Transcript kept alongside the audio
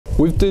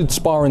With the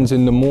sparrings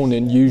in the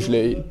morning,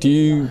 usually, do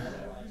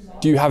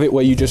you have it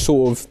where you just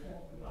sort of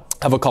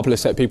have a couple of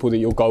set people that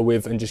you'll go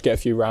with and just get a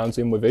few rounds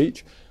in with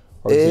each?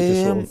 Or is it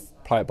just sort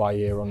of play it by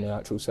ear on the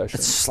actual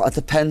session? It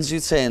depends who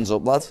turns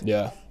up, lad.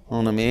 Yeah. You know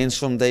what I mean?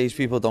 Some days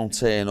people don't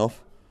turn up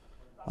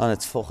and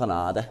it's fucking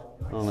harder.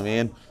 You know what I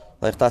mean?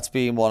 Like, that's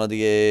been one of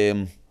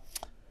the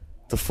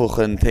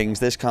fucking things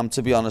this camp,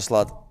 to be honest,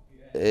 lad.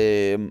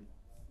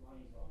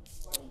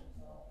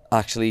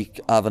 Actually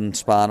having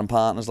sparring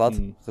partners, lad.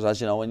 Because as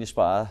you know, when you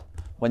spar,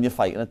 when you're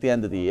fighting at the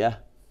end of the year,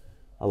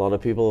 a lot of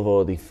people have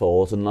already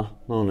fought and that.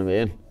 You know what I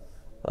mean?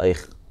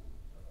 Like,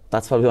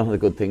 that's probably one of the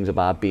good things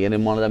about being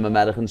in one of them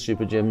American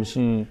super gyms.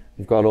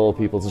 You've got all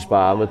people to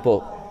spar with,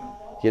 but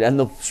you end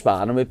up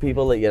sparring with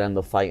people that you end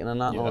up fighting and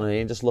that. You know what I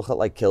mean? Just look at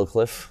like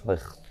Killcliff, like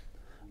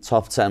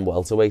top 10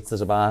 welterweights.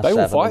 There's about they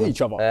all 7 fight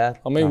each other. Yeah,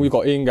 I mean, we've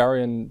got Ian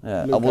Gary and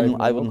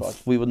Luke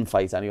we wouldn't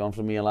fight anyone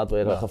from here, lad.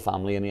 We're like a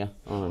family in here.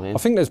 You know what I mean? I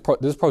think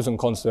there's pros and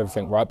cons to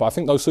everything, right? But I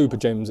think those super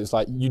gyms, it's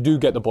like you do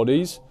get the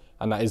bodies,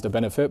 and that is the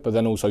benefit. But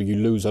then also you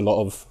lose a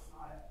lot of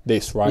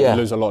this, right? Yeah.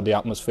 You lose a lot of the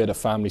atmosphere, the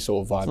family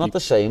sort of vibe. It's not the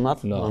same,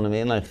 lad. No. You know what I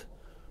mean? Like,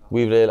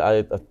 we really,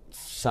 it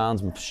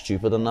sounds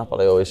stupid and that,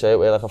 but I always say it,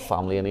 we're like a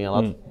family in here,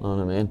 lad. You know what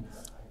I mean?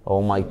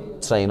 All my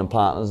training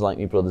partners like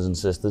my brothers and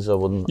sisters.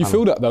 You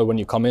feel that though when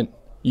you come in.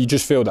 You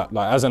just feel that,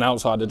 like as an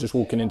outsider just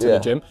walking into the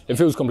gym, it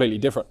feels completely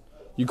different.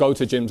 You go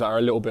to gyms that are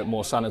a little bit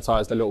more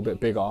sanitized, a little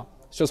bit bigger.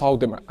 It's just a whole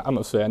different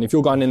atmosphere. And if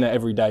you're going in there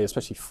every day,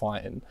 especially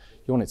fighting,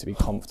 you want it to be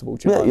comfortable.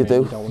 Do you know what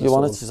I mean? You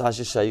want it to, as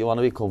you say, you want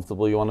to be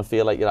comfortable. You want to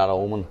feel like you're at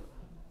home, and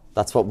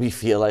that's what we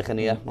feel like in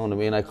here. You know what I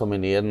mean? I come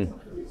in here and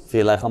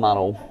feel like I'm at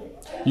home.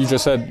 You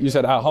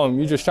said at home.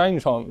 You just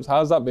changed homes.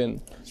 How's that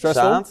been?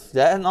 Stressful?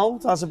 Yeah, no,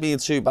 it hasn't been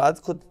too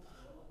bad. Could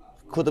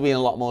have been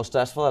a lot more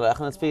stressful. I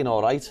reckon it's been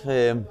all right.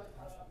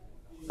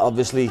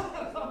 Obviously,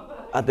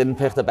 I didn't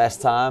pick the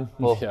best time,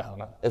 but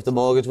if the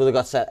mortgage would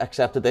have got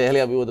accepted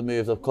earlier, we would have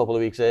moved a couple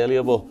of weeks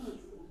earlier, but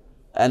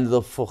ended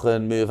up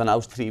fucking moving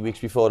out 3 weeks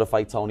before the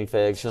fight Tony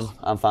Ferguson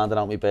and finding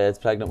out my bird's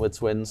pregnant with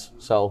twins.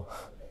 So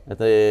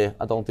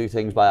I don't do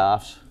things by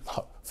halves.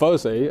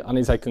 Firstly, I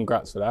need to say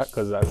congrats for that,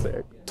 because that's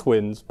it.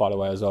 Twins, by the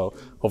way, as well.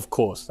 Of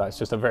course, that's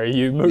just a very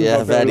you move.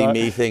 Yeah, very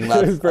me thing,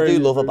 lad. I do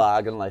love a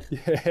bargain, like.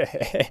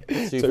 Yeah.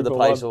 Two for the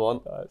price of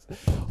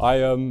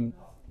one.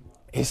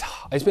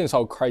 It's been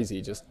so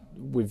crazy just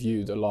with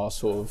you the last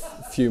sort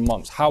of few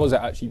months. How has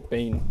it actually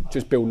been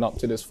just building up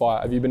to this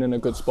fight? Have you been in a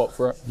good spot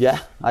for it? Yeah,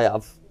 I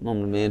have. You know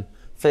what I mean?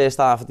 First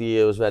half of the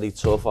year was very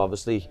tough,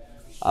 obviously.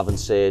 Having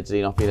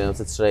surgery, not being able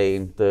to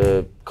train,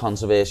 the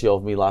controversy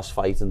of my last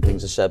fight and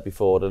things I said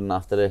before and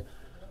after it.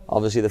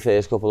 Obviously the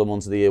first couple of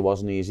months of the year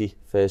wasn't easy.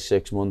 First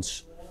 6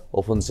 months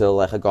up until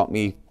like I got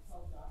me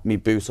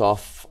boot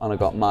off and I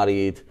got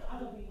married,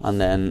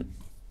 and then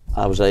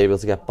I was able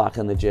to get back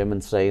in the gym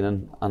and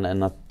training, and then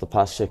the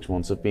past 6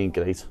 months have been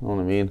great. You know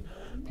what I mean?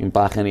 Been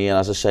back in here,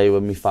 as I say,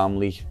 with my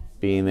family,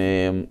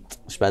 been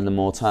spending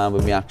more time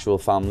with my actual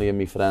family and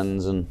my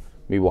friends and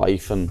my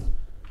wife, and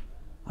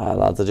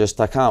lad,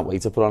 I can't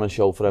wait to put on a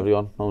show for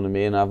everyone. You know what I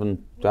mean? I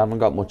haven't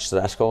got much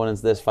stress going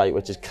into this fight,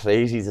 which is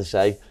crazy to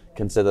say,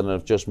 considering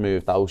I've just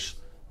moved out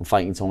and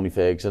fighting Tony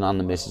Ferguson and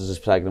the missus is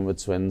pregnant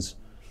with twins.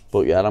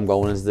 But yeah, I'm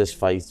going into this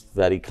fight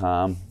very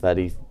calm,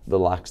 very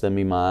relaxed in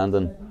my mind,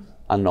 and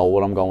I know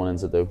what I'm going in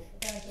to do.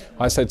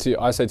 I said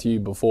to you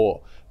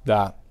before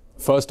that,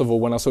 first of all,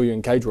 when I saw you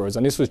in Cage Warriors,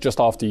 and this was just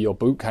after your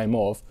boot came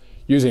off,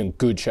 you was in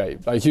good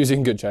shape.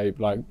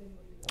 Like,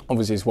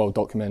 obviously it's well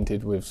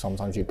documented with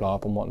sometimes you blow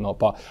up and whatnot,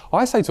 but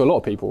I say to a lot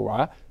of people,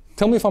 right,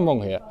 tell me if I'm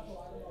wrong here,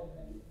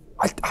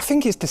 I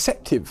think it's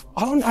deceptive.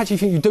 I don't actually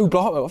think you do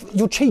blow up.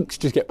 Your cheeks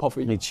just get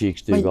puffy. My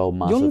cheeks do go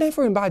massive. You're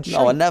never in bad shape.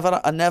 No, I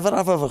never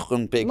have a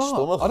fucking big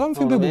stomach. I don't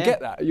think people get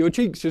that. Your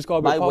cheeks just go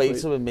a bit puffy. My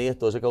weight with me, it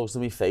goes to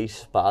my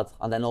face, bad.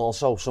 And then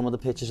also, some of the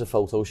pictures are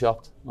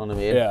photoshopped, you know what I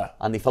mean? Yeah.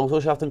 And they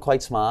photoshopped them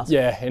quite smart.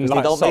 Yeah, in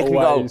like they don't make me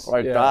go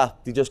like yeah.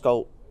 that. They just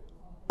go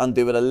and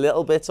do it a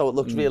little bit so it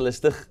looks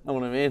realistic, you know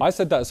what I mean? I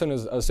said that as soon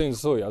as I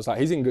saw you, I was like,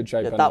 he's in good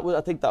shape. Yeah,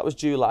 I think that was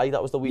July,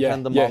 that was the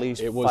weekend of Molly's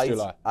fight. It was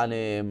July.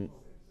 And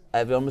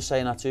everyone was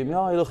saying that to me,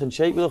 oh, you look in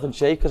shape,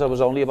 because I was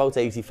only about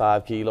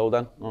 85 kilo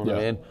then, you know what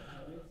I mean?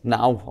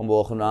 Now I'm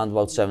walking around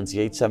about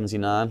 78,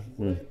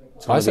 79.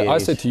 I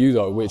said to you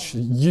though, which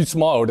you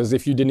smiled as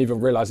if you didn't even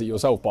realise it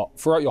yourself, but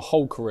throughout your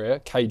whole career,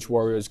 Cage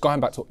Warriors, going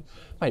back to,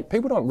 mate,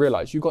 people don't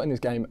realise you got in this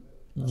game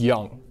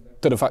young,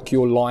 to the fact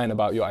you're lying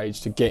about your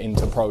age to get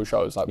into pro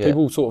shows. Like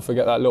people sort of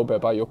forget that a little bit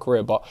about your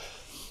career, but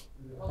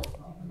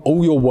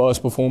all your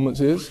worst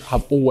performances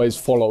have always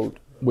followed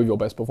with your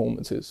best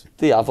performances.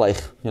 They have, like,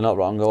 you're not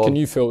wrong. Can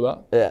you feel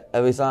that? Yeah,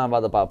 every time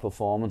I've had a bad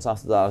performance,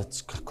 after that,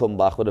 it's come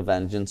back with a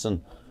vengeance,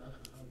 and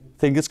I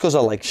think it's because I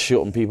like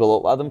shutting people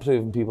up, lad, and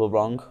proving people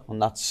wrong,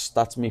 and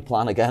that's my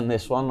plan again,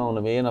 this one, you know what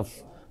I mean?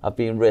 I've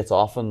been writ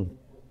off and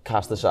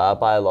cast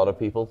aside by a lot of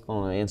people, you know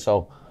what I mean?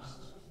 So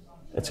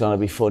it's going to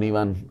be funny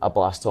when I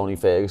blast Tony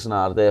Ferguson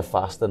out of there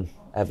fast and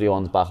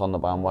everyone's back on the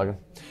bandwagon.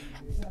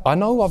 I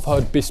know I've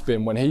heard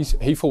Bisping, when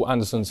he fought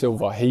Anderson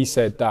Silva, he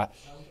said that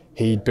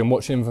He'd been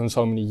watching him for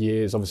so many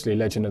years, obviously a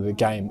legend of the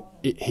game.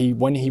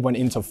 When he went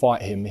in to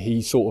fight him,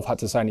 he sort of had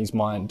to say in his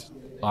mind,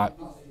 like,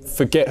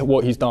 forget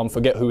what he's done,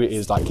 forget who it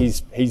is. Like,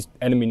 he's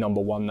enemy number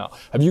one now.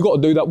 Have you got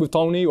to do that with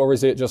Tony, or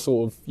is it just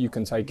sort of you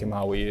can take him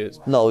how he is?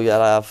 No, yeah,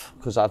 I have,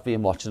 because I've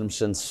been watching him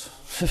since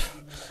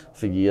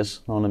for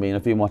years. You know what I mean?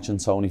 I've been watching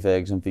Tony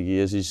Ferguson for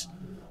years. He's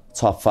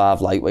top 5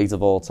 lightweight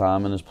of all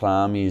time in his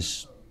prime.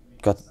 He's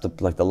got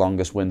the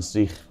longest win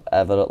streak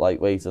ever at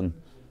lightweight, and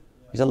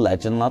he's a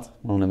legend, lad.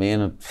 You know what I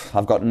mean?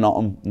 I've got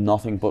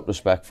nothing but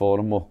respect for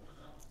him. But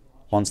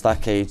once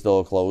that cage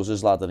door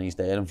closes, lad, and he's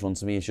there in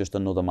front of me, it's just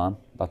another man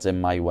that's in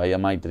my way,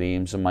 and my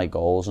dreams and my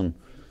goals and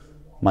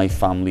my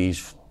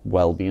family's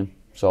well-being.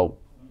 So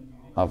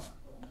I've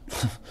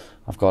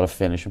got to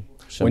finish him.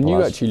 When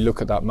you actually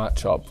look at that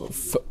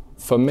matchup,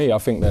 for me, I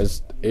think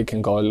it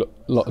can go a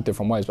lot of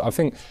different ways. But I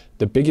think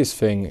the biggest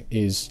thing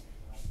is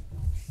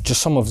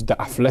just some of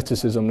the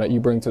athleticism that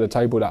you bring to the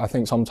table that I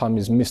think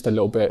sometimes is missed a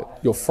little bit.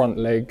 Your front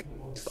leg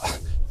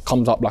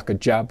comes up like a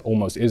jab,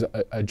 almost is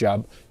a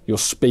jab. Your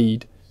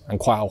speed and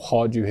quite how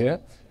hard you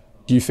hit.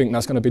 Do you think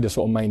that's going to be the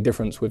sort of main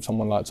difference with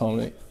someone like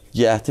Tony?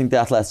 Yeah, I think the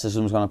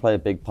athleticism is going to play a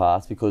big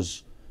part,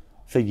 because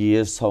for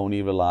years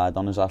Tony relied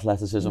on his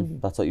athleticism.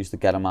 That's what used to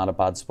get him out of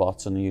bad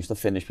spots, and he used to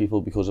finish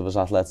people because of his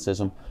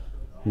athleticism.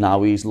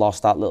 Now he's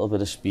lost that little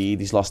bit of speed,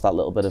 he's lost that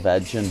little bit of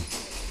edge, and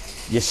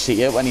you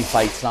see it when he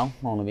fights now. You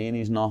know what I mean?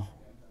 He's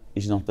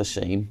not the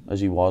same as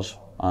he was,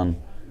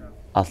 and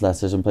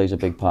athleticism plays a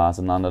big part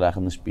in that. And I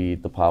reckon the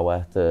speed, the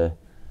power, the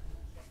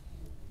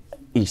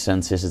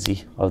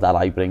eccentricity of that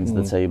I bring to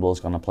the table is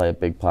going to play a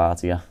big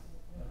part here.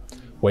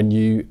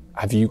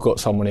 Have you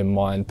got someone in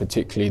mind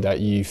particularly that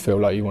you feel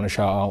like you want to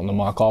shout out on the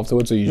mic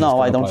afterwards? Or you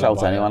No, I don't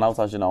shout anyone out,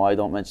 as you know. I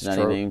don't mention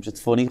any names.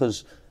 It's funny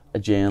because a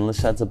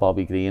journalist said to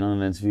Bobby Green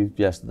on an interview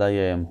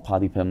yesterday,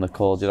 Paddy Pimblett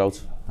called you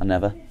out. I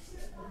never.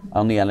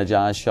 On the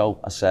Energized show,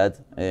 I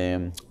said,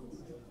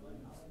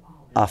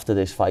 after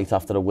this fight,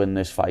 after I win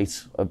this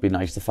fight, it'd be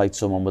nice to fight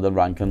someone with a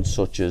ranking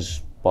such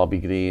as Bobby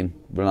Green,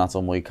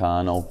 Renato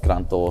Moicano,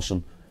 Grant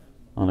Dawson.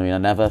 I mean, I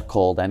never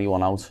called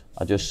anyone out.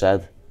 I just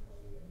said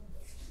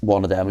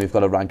one of them, we've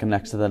got a ranking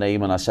next to the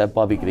name, and I said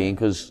Bobby Green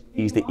because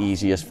he's the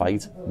easiest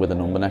fight with a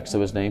number next to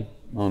his name.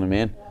 You know what I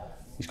mean?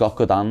 He's got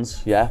good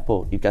hands, yeah,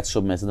 but he'd get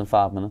submitted in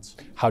 5 minutes.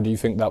 How do you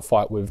think that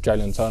fight with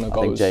Jalen Turner goes?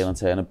 I think Jalen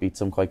Turner beats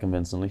him quite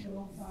convincingly.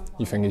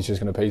 You think he's just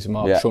going to piece him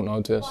up, short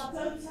notice?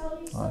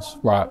 Nice.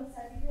 Right.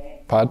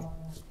 Pad,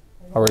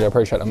 I really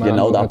appreciate it, man. You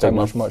know that, take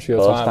much of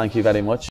your time. Thank you very much.